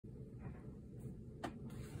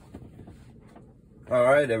All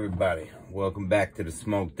right, everybody. Welcome back to the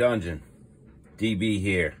Smoke Dungeon. DB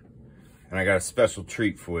here. And I got a special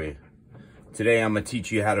treat for you. Today, I'm going to teach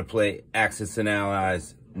you how to play Axis and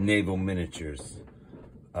Allies Naval Miniatures.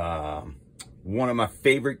 One of my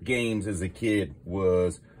favorite games as a kid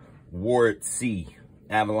was War at Sea,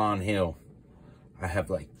 Avalon Hill. I have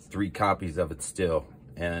like 3 copies of it still.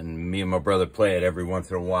 And me and my brother play it every once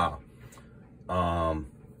in a while.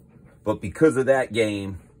 But because of that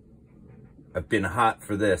game, I've been hot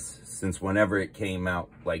for this since whenever it came out,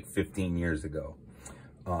 like 15 years ago.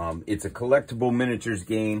 It's a collectible miniatures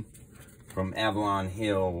game from Avalon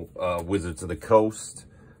Hill, Wizards of the Coast.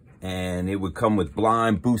 And it would come with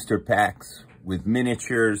blind booster packs with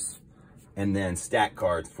miniatures and then stat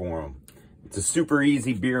cards for them. It's a super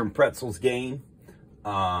easy beer and pretzels game.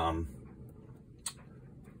 But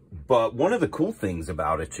one of the cool things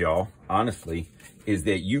about it, y'all, honestly, is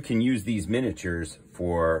that you can use these miniatures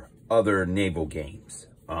for other naval games.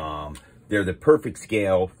 They're the perfect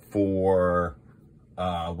scale for,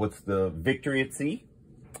 what's the Victory at Sea?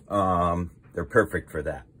 They're perfect for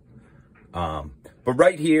that. But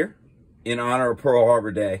right here, in honor of Pearl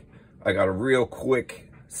Harbor Day, I got a real quick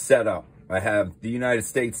setup. I have the United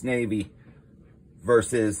States Navy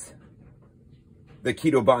versus the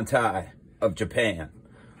Kido Bantai of Japan.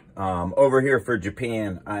 Over here for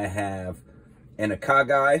Japan, I have an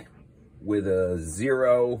Akagai with a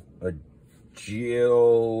 0, a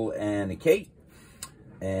Jill, and a Kate.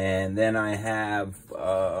 And then I have,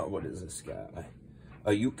 what is this guy?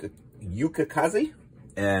 A Yukikaze.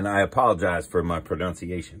 And I apologize for my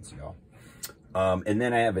pronunciations, y'all. And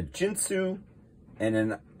then I have a Jinsu and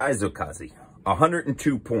an Izukaze.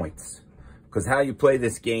 102 points. Because how you play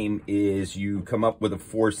this game is you come up with a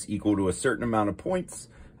force equal to a certain amount of points.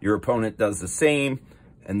 Your opponent does the same.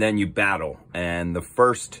 And then you battle. And the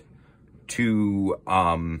first to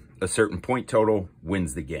a certain point total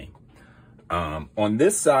wins the game. On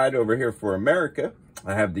this side over here for America,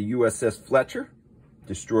 I have the USS Fletcher,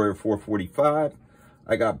 Destroyer 445.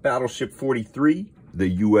 I got Battleship 43,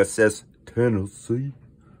 the USS Tennessee,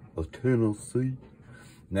 And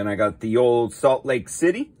then I got the old Salt Lake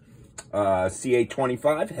City,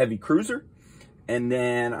 CA-25, Heavy Cruiser. And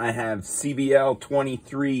then I have CBL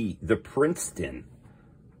 23, the Princeton,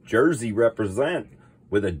 Jersey represent,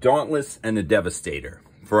 with a Dauntless and a Devastator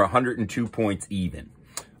for 102 points even.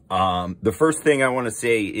 The first thing I want to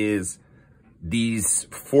say is these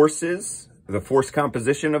forces, the force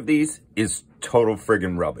composition of these is total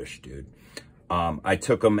friggin' rubbish, dude. I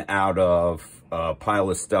took them out of a pile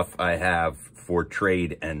of stuff I have for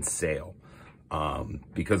trade and sale.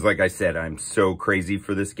 Because like I said, I'm so crazy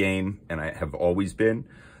for this game, and I have always been,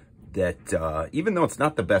 that even though it's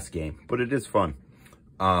not the best game, but it is fun,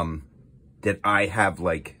 that I have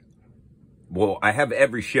like, well, I have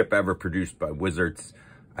every ship ever produced by Wizards.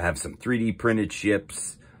 I have some 3D printed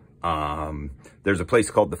ships. There's a place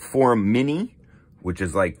called the Forum Mini, which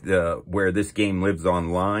is like where this game lives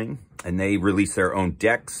online, and they release their own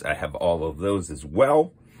decks. I have all of those as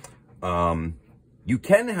well. You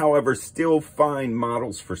can, however, still find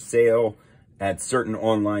models for sale at certain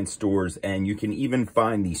online stores, and you can even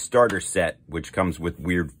find the starter set, which comes with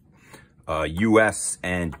weird US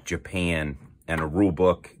and Japan and a rule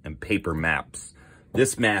book and paper maps.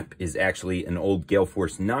 This map is actually an old Gale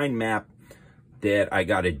Force 9 map that I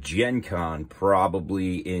got at Gen Con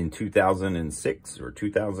probably in 2006 or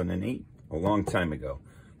 2008, a long time ago.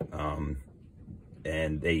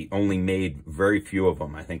 And they only made very few of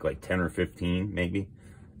them, I think like 10 or 15 maybe.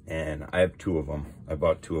 And I have 2 of them. I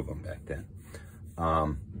bought 2 of them back then.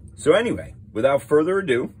 So anyway, without further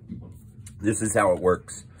ado, this is how it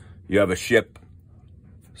works. You have a ship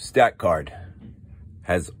stat card.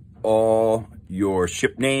 Has all your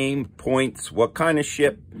ship name, points, what kind of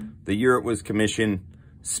ship, the year it was commissioned,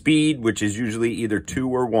 speed, which is usually either 2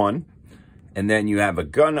 or 1. And then you have a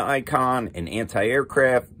gun icon, an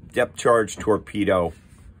anti-aircraft, depth charge, torpedo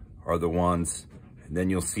are the ones. And then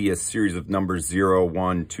you'll see a series of numbers 0,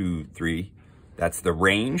 1, 2, 3. That's the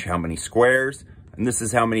range, how many squares. And this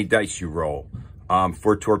is how many dice you roll.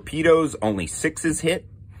 For torpedoes, only 6s hit.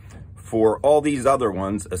 For all these other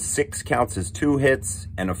ones, a 6 counts as 2 hits,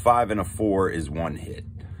 and a 5 and a 4 is 1 hit.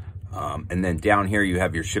 And then down here, you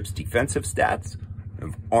have your ship's defensive stats. You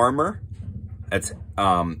have armor. That's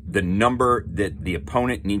the number that the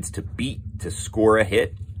opponent needs to beat to score a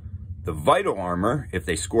hit. The vital armor, if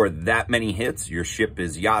they score that many hits, your ship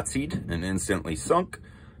is Yahtzeed and instantly sunk.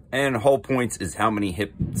 And hull points is how many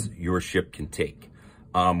hits your ship can take.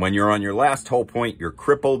 When you're on your last hull point, you're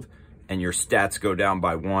crippled, and your stats go down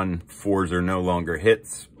by 1. 4s are no longer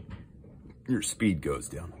hits. Your speed goes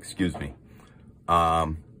down, excuse me.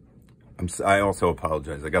 I also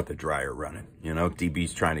apologize. I got the dryer running. You know,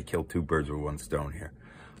 DB's trying to kill two birds with one stone here.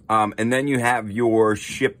 And then you have your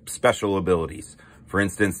ship special abilities. For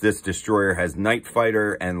instance, this destroyer has night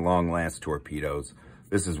fighter and long last torpedoes.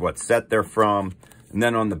 This is what set they're from. And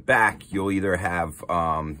then on the back, you'll either have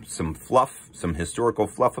some fluff, some historical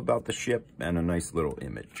fluff about the ship, and a nice little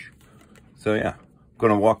image. So yeah, I'm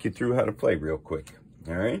going to walk you through how to play real quick.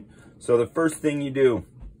 All right. So the first thing you do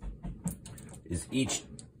is each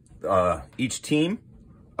team.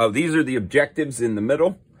 Oh, these are the objectives in the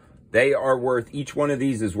middle. They are worth, each one of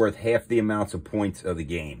these is worth half the amounts of points of the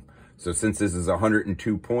game. So since this is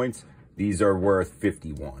 102 points, these are worth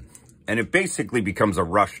 51. And it basically becomes a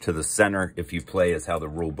rush to the center if you play as how the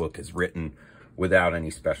rule book is written without any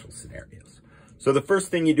special scenarios. So the first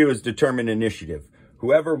thing you do is determine initiative.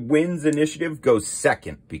 Whoever wins initiative goes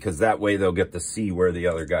second, because that way they'll get to see where the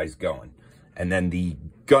other guy's going. And then the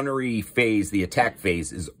gunnery phase, the attack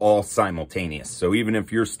phase, is all simultaneous. So even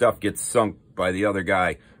if your stuff gets sunk by the other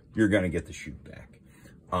guy, you're going to get the shoot back.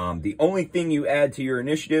 The only thing you add to your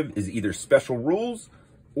initiative is either special rules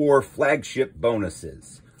or flagship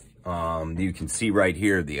bonuses. You can see right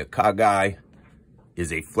here, the Akagai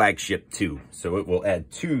is a flagship 2. So it will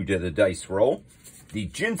add 2 to the dice roll. The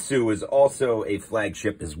Jinsu is also a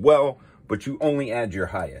flagship as well, but you only add your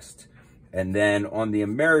highest. And then on the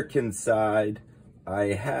American side,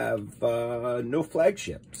 I have no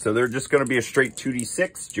flagship. So they're just going to be a straight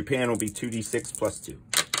 2d6. Japan will be 2d6 plus 2.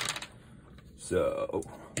 So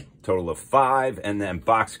total of 5, and then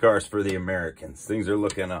boxcars for the Americans. Things are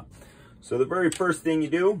looking up. So the very first thing you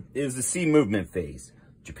do is the sea movement phase.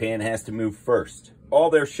 Japan has to move first. All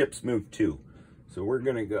their ships move 2. So we're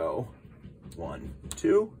going to go 1,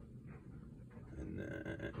 2, and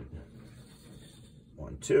then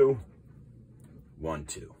 1, 2, 1,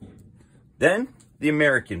 2. Then the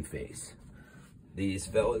American phase. These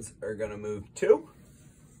fellas are going to move 2.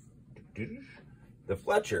 The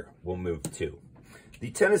Fletcher will move 2.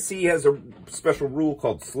 The Tennessee has a special rule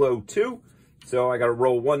called slow 2. So I got to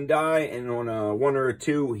roll 1 die, and on a 1 or a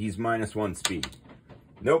 2, he's -1 speed.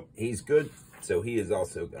 Nope, he's good. So he is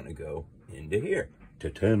also going to go into here to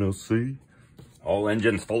Tennessee. All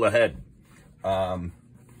engines full ahead. All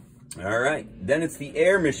right, then it's the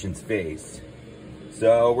air missions phase.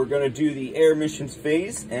 So we're going to do the air missions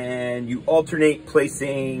phase, and you alternate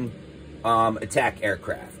placing attack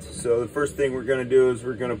aircraft. So the first thing we're going to do is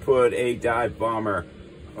we're going to put a dive bomber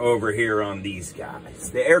over here on these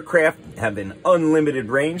guys. The aircraft have an unlimited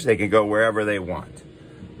range. They can go wherever they want.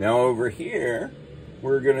 Now over here,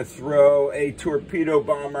 we're going to throw a torpedo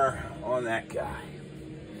bomber on that guy.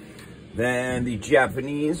 Then the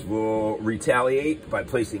Japanese will retaliate by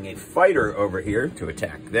placing a fighter over here to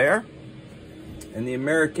attack there. And the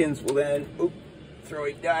Americans will then throw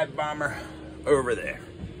a dive bomber over there.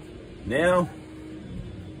 Now,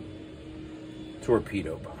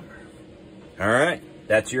 torpedo bomber. All right,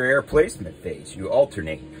 that's your air placement phase. You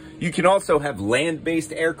alternate. You can also have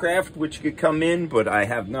land-based aircraft, which could come in, but I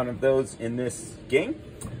have none of those in this game.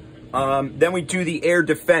 Then we do the air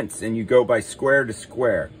defense, and you go by square to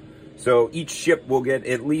square. So each ship will get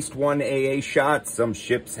at least 1 AA shot. Some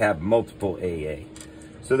ships have multiple AA.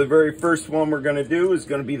 So the very first one we're going to do is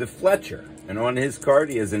going to be the Fletcher. And on his card,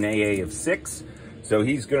 he has an AA of 6. So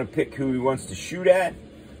he's going to pick who he wants to shoot at.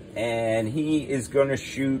 And he is going to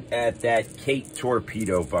shoot at that Kate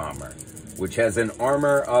torpedo bomber, which has an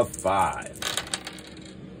armor of 5.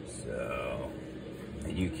 So,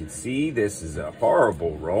 and you can see this is a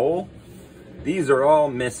horrible roll. These are all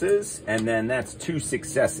misses, and then that's 2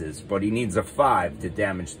 successes, but he needs a 5 to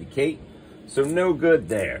damage the Kate. So no good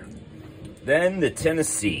there. Then the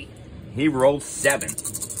Tennessee. He rolled 7.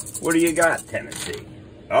 What do you got, Tennessee?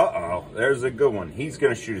 Uh-oh, there's a good one. He's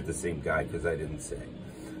going to shoot at the same guy because I didn't say.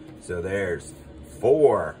 So there's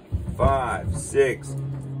 4, 5, 6,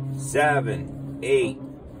 7, 8,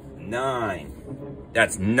 9.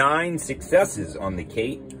 That's 9 successes on the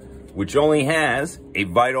Kate, which only has a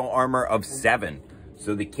vital armor of 7.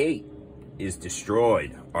 So the Kate is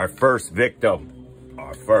destroyed. Our first victim,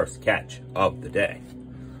 our first catch of the day.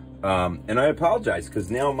 And I apologize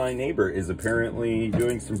because now my neighbor is apparently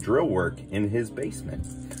doing some drill work in his basement,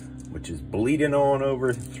 which is bleeding on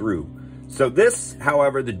over through. So this,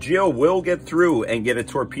 however, the Jill will get through and get a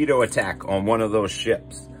torpedo attack on one of those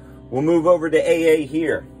ships. We'll move over to AA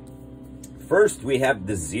here. First, we have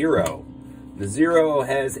the Zero. The Zero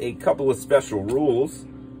has a couple of special rules.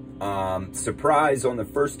 Surprise, on the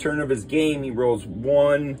first turn of his game, he rolls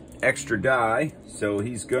 1 extra die. So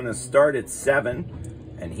he's going to start at 7,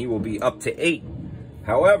 and he will be up to 8.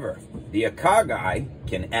 However, the Akagai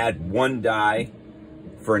can add 1 die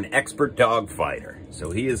for an expert dogfighter.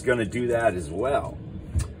 So he is going to do that as well.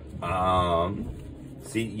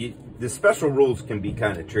 See, the special rules can be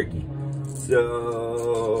kind of tricky. So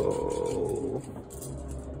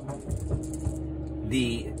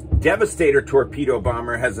the Devastator torpedo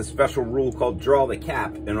bomber has a special rule called draw the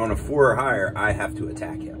cap, and on a 4 or higher, I have to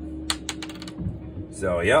attack him.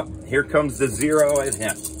 So, yep, here comes the 0 at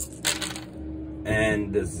him.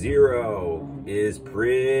 And the 0 is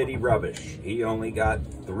pretty rubbish. He only got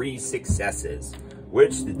 3 successes,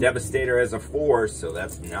 which the Devastator has a 4, so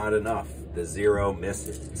that's not enough. The 0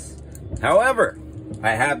 misses. However,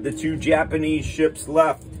 I have the 2 Japanese ships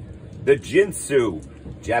left. The Jinsu.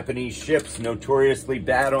 Japanese ships notoriously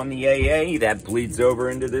bad on the AA. That bleeds over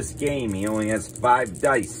into this game. He only has 5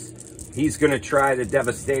 dice. He's going to try the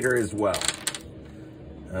Devastator as well.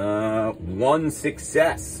 1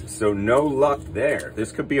 success, so no luck there.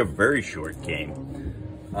 This could be a very short game.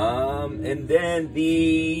 And then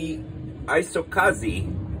the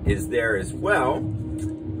Isokazi is there as well,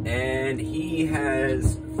 and he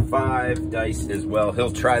has 5 dice as well.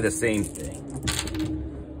 He'll try the same thing.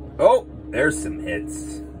 Oh, there's some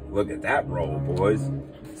hits. Look at that roll, boys.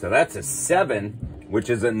 So that's a 7, which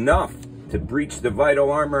is enough to breach the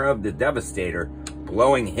vital armor of the Devastator,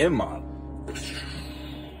 blowing him up.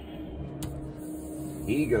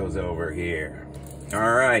 He goes over here.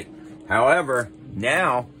 All right. However,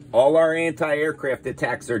 now all our anti-aircraft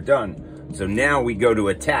attacks are done. So now we go to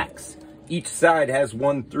attacks. Each side has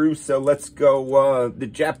 1 through, so let's go. The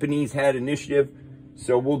Japanese had initiative,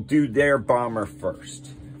 so we'll do their bomber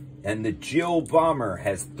first. And the Jill bomber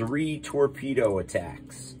has 3 torpedo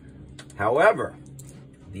attacks. However,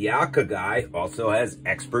 the Akagai also has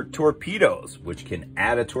expert torpedoes, which can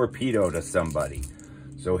add a torpedo to somebody.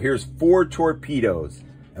 So here's 4 torpedoes,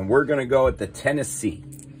 and we're going to go at the Tennessee.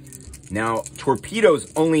 Now,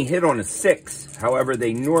 torpedoes only hit on a 6. However,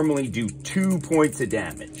 they normally do 2 points of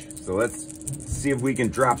damage. So let's see if we can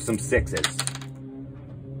drop some 6s.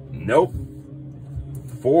 Nope.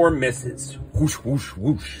 4 misses. Whoosh, whoosh,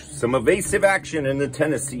 whoosh. Some evasive action, and the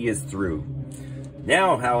Tennessee is through.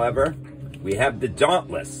 Now, however, we have the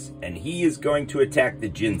Dauntless, and he is going to attack the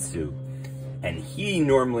Jinsu. And he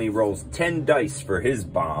normally rolls 10 dice for his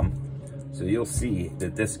bomb. So you'll see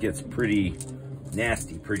that this gets pretty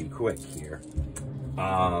nasty pretty quick here.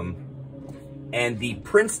 And the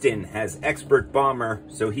Princeton has expert bomber,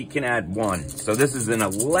 so he can add 1. So this is an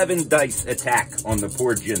 11 dice attack on the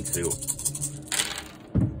poor Jinsu.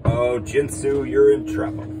 Oh, Jinsu, you're in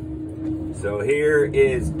trouble. So here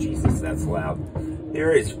is, Jesus, that's loud.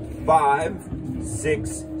 Here is 5,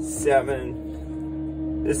 6,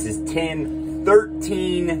 7. This is 10.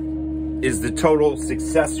 13 is the total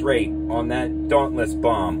success rate on that Dauntless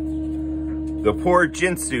bomb. The poor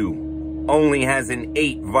Jinsu only has an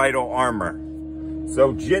 8 vital armor.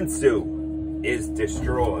 So Jinsu is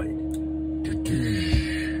destroyed.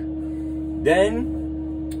 Then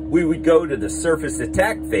we would go to the surface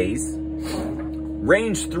attack phase.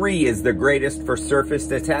 Range 3 is the greatest for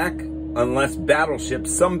surface attack, unless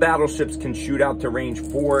battleships. Some battleships can shoot out to range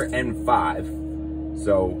 4 and 5.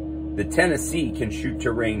 So the Tennessee can shoot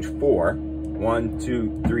to range 4. 1,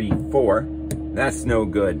 2, 3, 4. That's no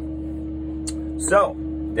good. So,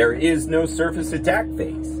 there is no surface attack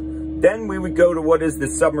phase. Then we would go to what is the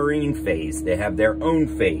submarine phase. They have their own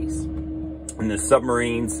phase. And the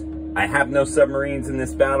submarines, I have no submarines in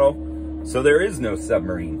this battle, so there is no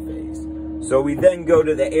submarine phase. So we then go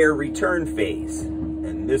to the air return phase.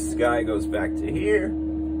 And this guy goes back to here.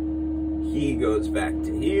 He goes back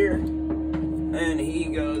to here. And he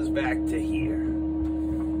goes back to here.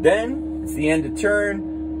 Then, it's the end of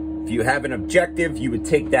turn. If you have an objective, you would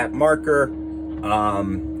take that marker.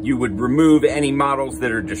 You would remove any models that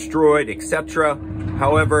are destroyed, etc.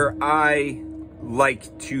 However, I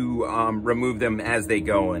like to remove them as they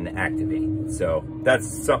go and activate. So, that's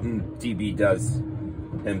something DB does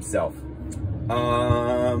himself.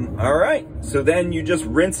 Alright, so then you just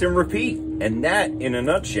rinse and repeat. And that, in a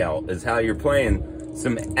nutshell, is how you're playing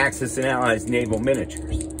some Axis and Allies naval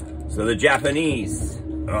miniatures. So the Japanese,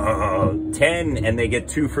 10, and they get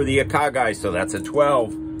 2 for the Akagai, so that's a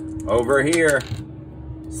 12. Over here,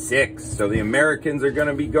 6. So the Americans are going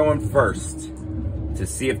to be going first to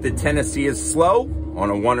see if the Tennessee is slow. On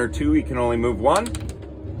a 1 or 2, he can only move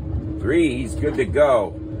 1. 3, he's good to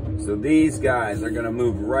go. So these guys are going to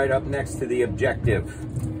move right up next to the objective.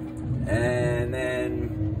 And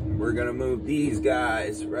then we're going to move these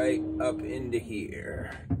guys right up into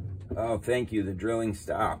here. Oh, thank you. The drilling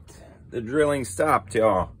stopped. The drilling stopped,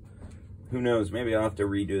 y'all. Who knows? Maybe I'll have to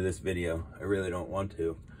redo this video. I really don't want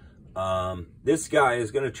to. This guy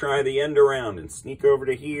is going to try the end around and sneak over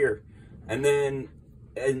to here. And then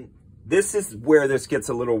and this is where this gets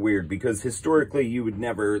a little weird, because historically you would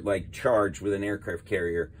never like charge with an aircraft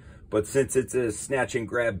carrier, but since it's a snatch and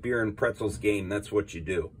grab beer and pretzels game, that's what you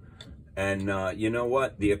do. And you know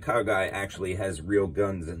what? The Akagai actually has real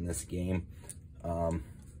guns in this game,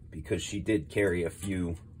 because she did carry a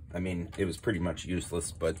few. I mean, it was pretty much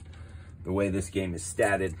useless, but the way this game is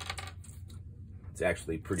statted, it's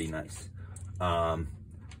actually pretty nice.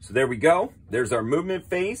 So there we go. There's our movement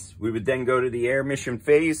phase. We would then go to the air mission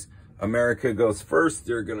phase. America goes first.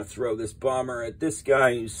 They're going to throw this bomber at this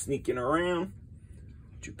guy who's sneaking around.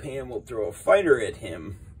 Japan will throw a fighter at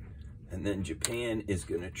him. And then Japan is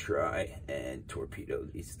going to try and torpedo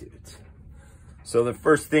these dudes. So the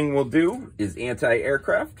first thing we'll do is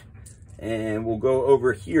anti-aircraft. And we'll go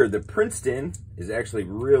over here. The Princeton is actually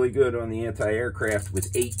really good on the anti-aircraft with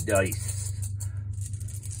 8 dice.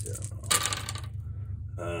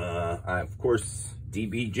 So, of course,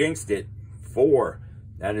 DB jinxed it. 4.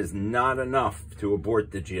 That is not enough to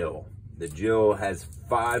abort the Jill. The Jill has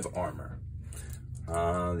 5 armor.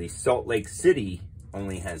 The Salt Lake City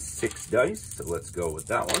only has 6 dice, so let's go with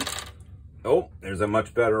that one. Oh, there's a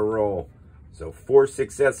much better roll. So 4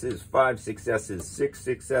 successes, 5 successes, 6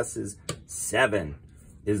 successes, 7.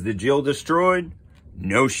 Is the Jill destroyed?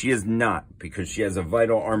 No, she is not, because she has a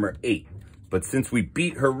vital armor 8. But since we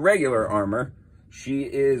beat her regular armor, she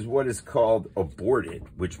is what is called aborted,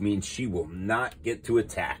 which means she will not get to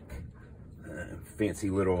attack. Fancy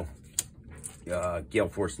little Gale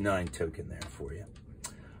Force 9 token there for you.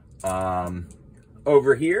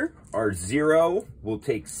 Over here, our 0 will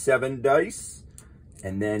take 7 dice,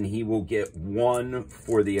 and then he will get 1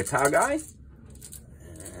 for the Akagai.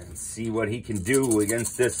 And see what he can do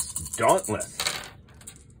against this Dauntless.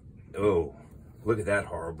 Oh, look at that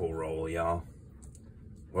horrible roll, y'all.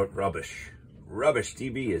 What rubbish. Rubbish.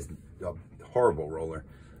 DB is a horrible roller.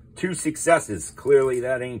 2 successes. Clearly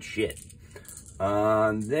that ain't shit.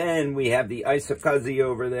 Then we have the Isakazi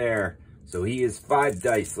over there. So he is 5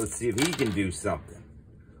 dice. Let's see if he can do something.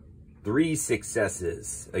 3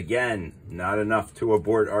 successes. Again, not enough to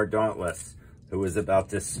abort our Dauntless, who is about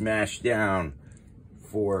to smash down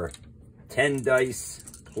for 10 dice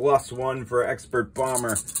plus 1 for Expert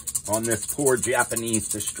Bomber on this poor Japanese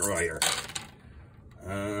destroyer.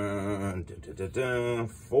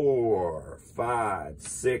 4, 5,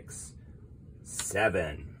 6,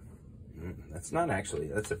 7. That's not actually,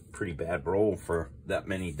 that's a pretty bad roll for that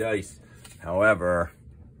many dice. However,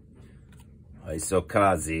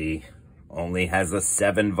 Isokazi only has a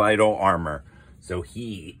 7 vital armor, so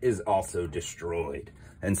he is also destroyed.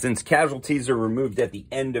 And since casualties are removed at the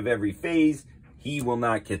end of every phase, he will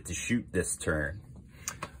not get to shoot this turn.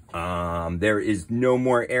 There is no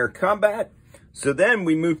more air combat. So then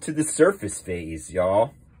we move to the surface phase,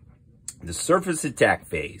 y'all. The surface attack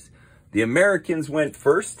phase. The Americans went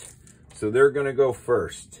first, so they're going to go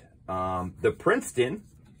first. The Princeton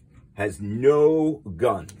has no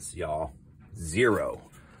guns, y'all. 0.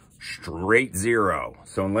 Straight 0.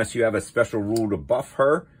 So unless you have a special rule to buff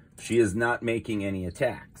her, she is not making any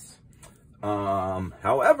attacks.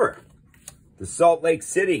 However, the Salt Lake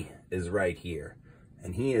City is right here.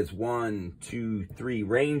 And he is 1, 2, 3,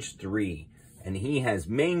 range 3. And he has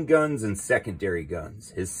main guns and secondary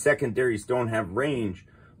guns. His secondaries don't have range,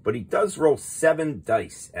 but he does roll 7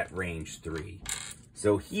 dice at range 3.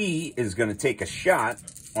 So he is going to take a shot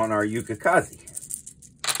on our Yukikaze.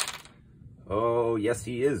 Oh, yes,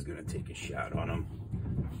 he is going to take a shot on him.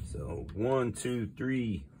 So 1, 2,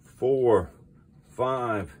 3, 4,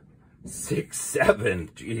 5, 6, 7.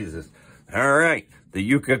 Jesus. All right. The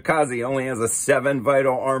Yukikaze only has a 7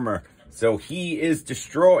 vital armor, so he is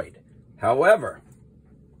destroyed. However,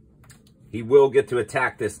 he will get to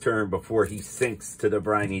attack this turn before he sinks to the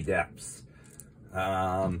briny depths.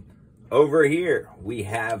 Over here, we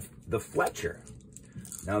have the Fletcher.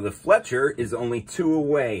 Now, the Fletcher is only 2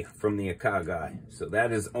 away from the Akagai. So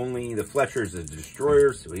that is only, the Fletcher is a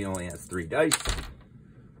destroyer, so he only has 3 dice.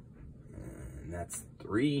 And that's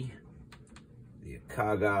 3. The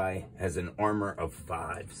Akagai has an armor of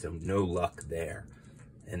 5, so no luck there.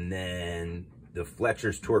 And then the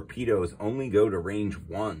Fletcher's torpedoes only go to range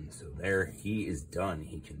 1, so there he is done.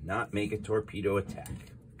 He cannot make a torpedo attack.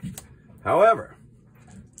 However,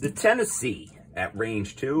 the Tennessee at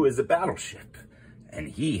range 2 is a battleship, and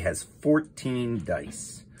he has 14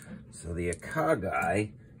 dice. So the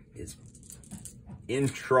Akagai is in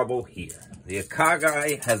trouble here. The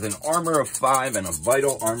Akagai has an armor of 5 and a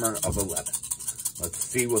vital armor of 11. Let's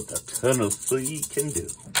see what the Tennessee can do.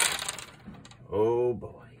 Oh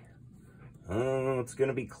boy. Oh, it's going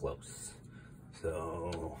to be close.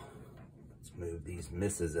 So, let's move these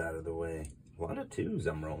misses out of the way. A lot of 2s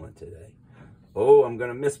I'm rolling today. Oh, I'm going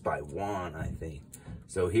to miss by 1, I think.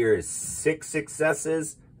 So here is 6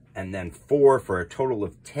 successes and then 4 for a total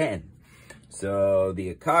of 10. So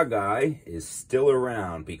the Akagai is still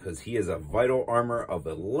around because he has a vital armor of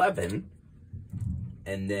 11.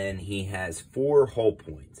 And then he has 4 hull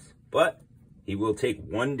points. But he will take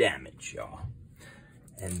 1 damage, y'all.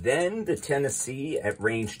 And then the Tennessee at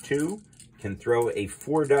range 2 can throw a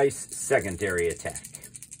 4 dice secondary attack.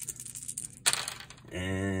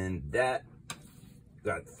 And that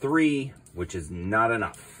got 3, which is not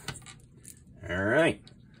enough. All right.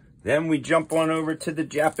 Then we jump on over to the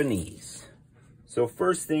Japanese. So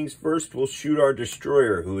first things first, we'll shoot our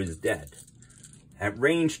destroyer, who is dead. At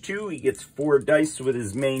range 2, he gets 4 dice with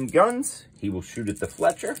his main guns. He will shoot at the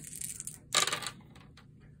Fletcher.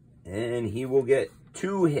 And he will get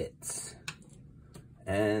 2 hits.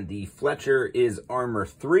 And the Fletcher is armor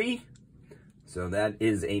 3. So that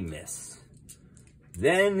is a miss.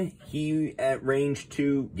 Then he, at range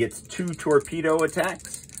 2, gets 2 torpedo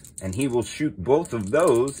attacks. And he will shoot both of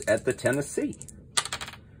those at the Tennessee.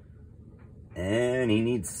 And he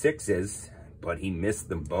needs 6s, but he missed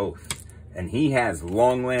them both. And he has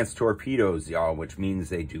long lance torpedoes, y'all, which means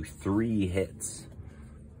they do 3 hits.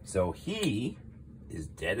 So he is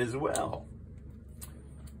dead as well.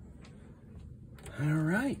 All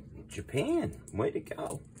right, Japan, way to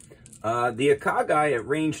go. The Akagai at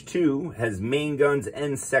range 2 has main guns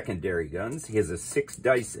and secondary guns. He has a 6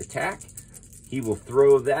 dice attack. He will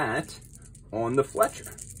throw that on the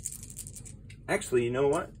Fletcher. Actually, you know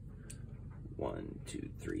what? 1, 2,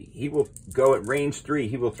 3. He will go at range 3.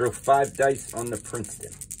 He will throw 5 dice on the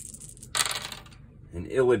Princeton. An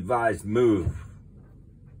ill-advised move.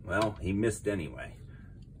 Well, he missed anyway.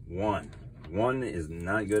 1. 1 is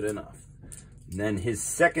not good enough. And then his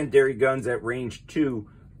secondary guns at range 2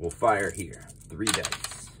 will fire here. 3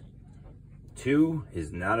 dice. 2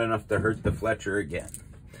 is not enough to hurt the Fletcher again.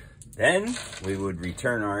 Then we would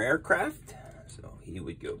return our aircraft. So he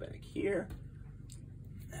would go back here,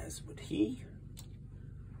 as would he.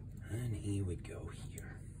 And he would go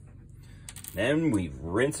here. Then we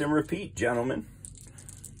rinse and repeat, gentlemen.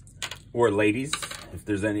 Or ladies, if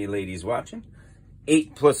there's any ladies watching.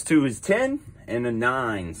 8 plus 2 is 10, and a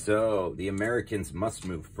 9. So the Americans must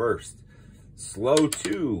move first. Slow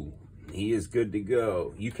 2. He is good to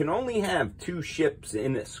go. You can only have 2 ships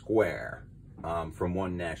in a square from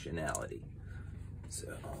one nationality.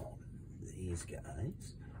 So these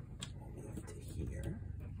guys will move to here.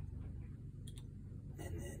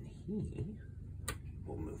 He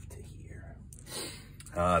will move to here.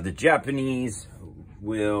 The Japanese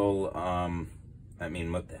will, I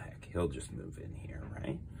mean, what the heck? He'll just move in here,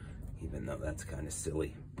 right? Even though that's kind of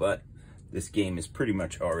silly. But this game is pretty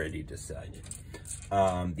much already decided.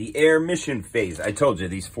 The air mission phase. I told you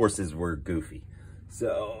these forces were goofy.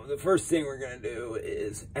 So the first thing we're going to do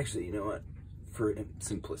is, actually, you know what? For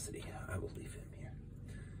simplicity, I will leave him here.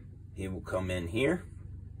 He will come in here.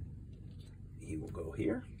 He will go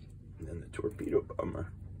here. And then the torpedo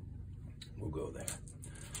bomber will go there.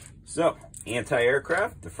 So,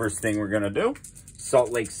 anti-aircraft, the first thing we're going to do,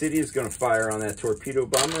 Salt Lake City is going to fire on that torpedo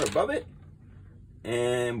bomber above it.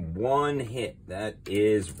 And 1 hit. That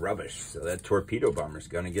is rubbish. So that torpedo bomber is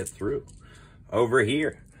going to get through. Over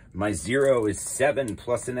here, my 0 is 7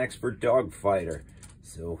 plus an expert dogfighter.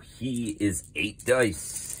 So he is 8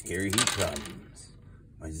 dice. Here he comes.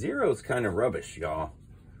 My 0 is kind of rubbish, y'all.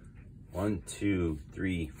 1, 2,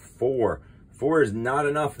 3, 4. 4 is not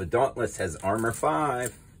enough. The Dauntless has armor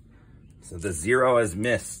 5. So the 0 has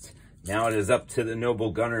missed. Now it is up to the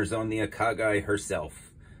noble gunners on the Akagai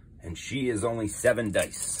herself. And she is only 7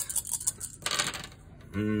 dice.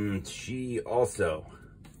 She also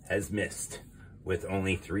has missed with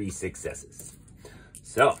only 3 successes.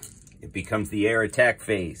 So it becomes the air attack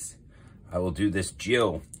phase. I will do this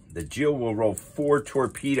Jill. The Jill will roll 4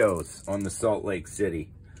 torpedoes on the Salt Lake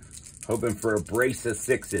City. Hoping for a brace of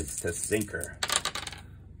 6s to sink her.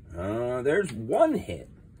 There's 1 hit.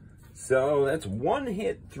 So that's 1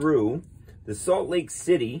 hit through. The Salt Lake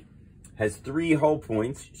City has 3 hull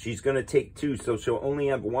points. She's going to take 2, so she'll only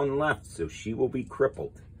have 1 left. So she will be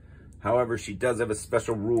crippled. However, she does have a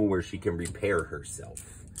special rule where she can repair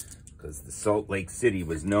herself. Because the Salt Lake City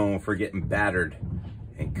was known for getting battered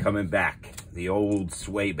and coming back. The old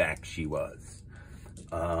sway back she was.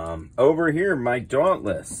 Over here, my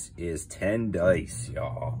Dauntless is 10 dice,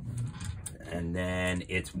 y'all. And then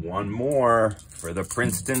it's 1 more for the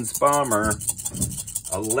Princeton's bomber.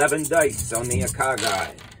 11 dice on the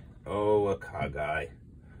Akagai. Oh, Akagai.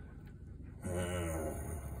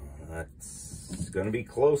 That's going to be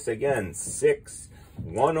close again. 6,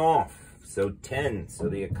 1 off. So 10. So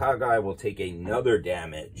the Akagai will take another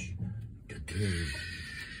damage.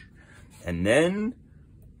 And then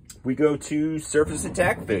we go to surface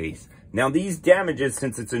attack phase. Now these damages,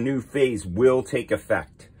 since it's a new phase, will take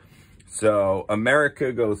effect. So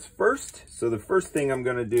America goes first. So the first thing I'm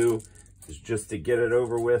gonna do is, just to get it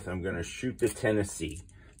over with, I'm gonna shoot the Tennessee.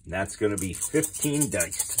 And that's gonna be 15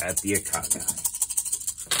 dice at the Akaga.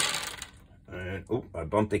 And, oh, I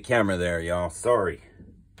bumped the camera there, y'all, sorry.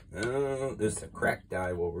 Oh, this is a cracked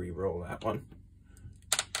die, we'll re-roll that one.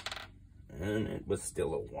 And it was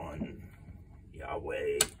still a 1.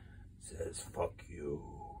 Yahweh says, fuck you.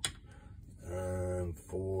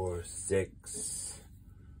 4, 6,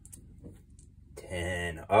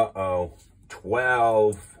 10, uh-oh,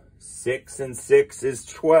 12. 6 and 6 is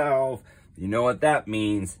 12. You know what that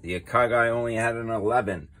means. The Akagai only had an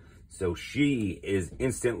 11. So she is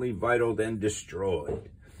instantly vitaled and destroyed.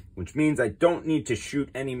 Which means I don't need to shoot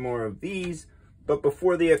any more of these. But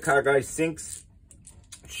before the Akagai sinks,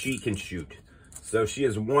 she can shoot. So she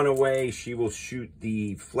is 1 away. She will shoot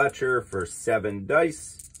the Fletcher for 7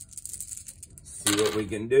 dice. See what we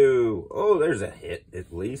can do. Oh, there's a hit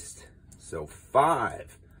at least. So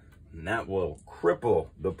 5. And that will cripple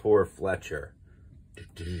the poor Fletcher.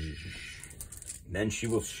 And then she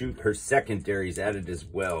will shoot her secondaries at it as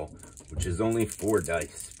well, which is only 4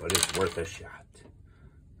 dice, but it's worth a shot.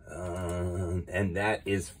 And that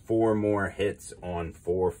is 4 more hits on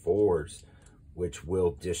 4 4s, which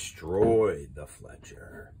will destroy the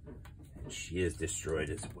Fletcher. And she is destroyed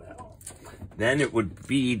as well. Then it would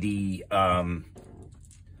be the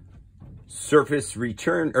surface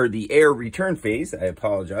return, or the air return phase. I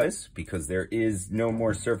apologize, because there is no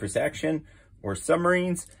more surface action or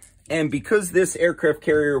submarines. And because this aircraft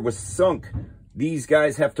carrier was sunk, these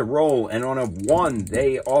guys have to roll. And on a 1,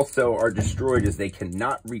 they also are destroyed, as they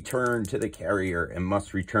cannot return to the carrier and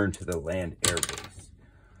must return to the land air base.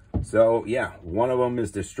 So yeah, 1 of them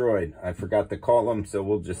is destroyed. I forgot to call them, so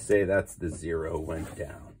we'll just say that's the 0 went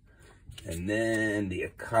down. And then the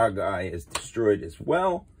Akagai is destroyed as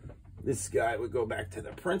well. This guy would go back to the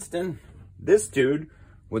Princeton. This dude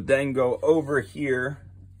would then go over here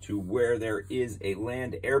to where there is a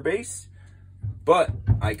land air base. But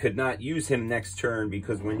I could not use him next turn,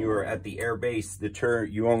 because when you are at the air base, the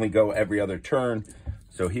turn, you only go every other turn.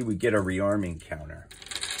 So he would get a rearming counter.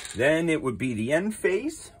 Then it would be the end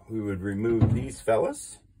phase. We would remove these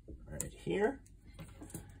fellas right here.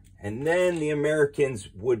 And then the Americans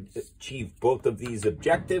would achieve both of these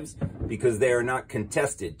objectives, because they are not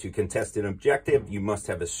contested. To contest an objective, you must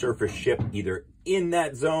have a surface ship either in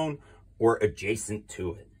that zone or adjacent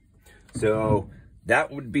to it. So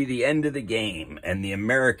that would be the end of the game, and the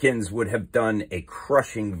Americans would have done a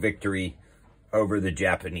crushing victory over the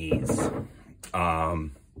Japanese.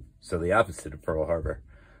 So the opposite of Pearl Harbor.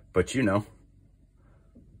 But you know,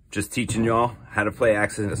 just teaching y'all how to play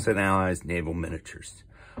Axis and Allies Naval Miniatures.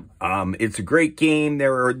 It's a great game.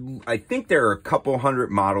 I think there are a couple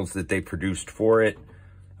hundred models that they produced for it.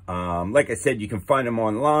 Like I said, you can find them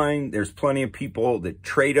online. There's plenty of people that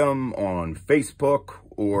trade them on Facebook,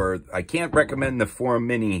 or I can't recommend the Forum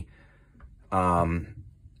Mini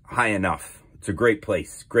high enough. It's a great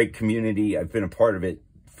place, great community. I've been a part of it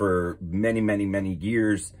for many, many, many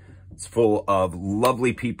years. It's full of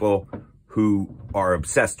lovely people who are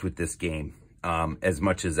obsessed with this game as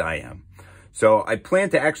much as I am. So I plan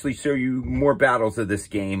to actually show you more battles of this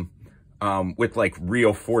game with like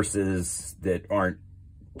real forces that aren't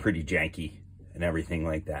pretty janky and everything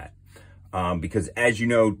like that. Because as you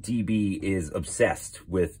know, DB is obsessed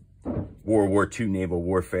with World War II naval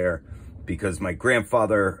warfare, because my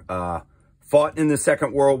grandfather fought in the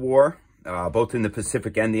Second World War, both in the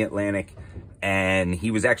Pacific and the Atlantic, and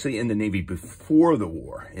he was actually in the Navy before the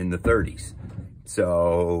war in the 30s.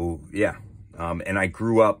 So yeah, and I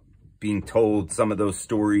grew up being told some of those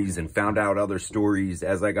stories and found out other stories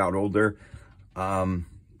as I got older. And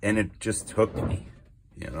it just hooked me,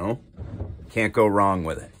 you know? Can't go wrong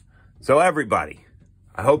with it. So everybody,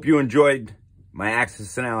 I hope you enjoyed my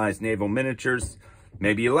Axis and Allies Naval Miniatures.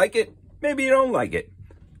 Maybe you like it, maybe you don't like it.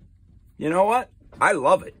 You know what? I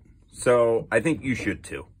love it. So I think you should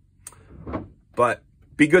too. But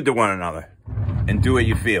be good to one another and do what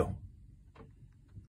you feel.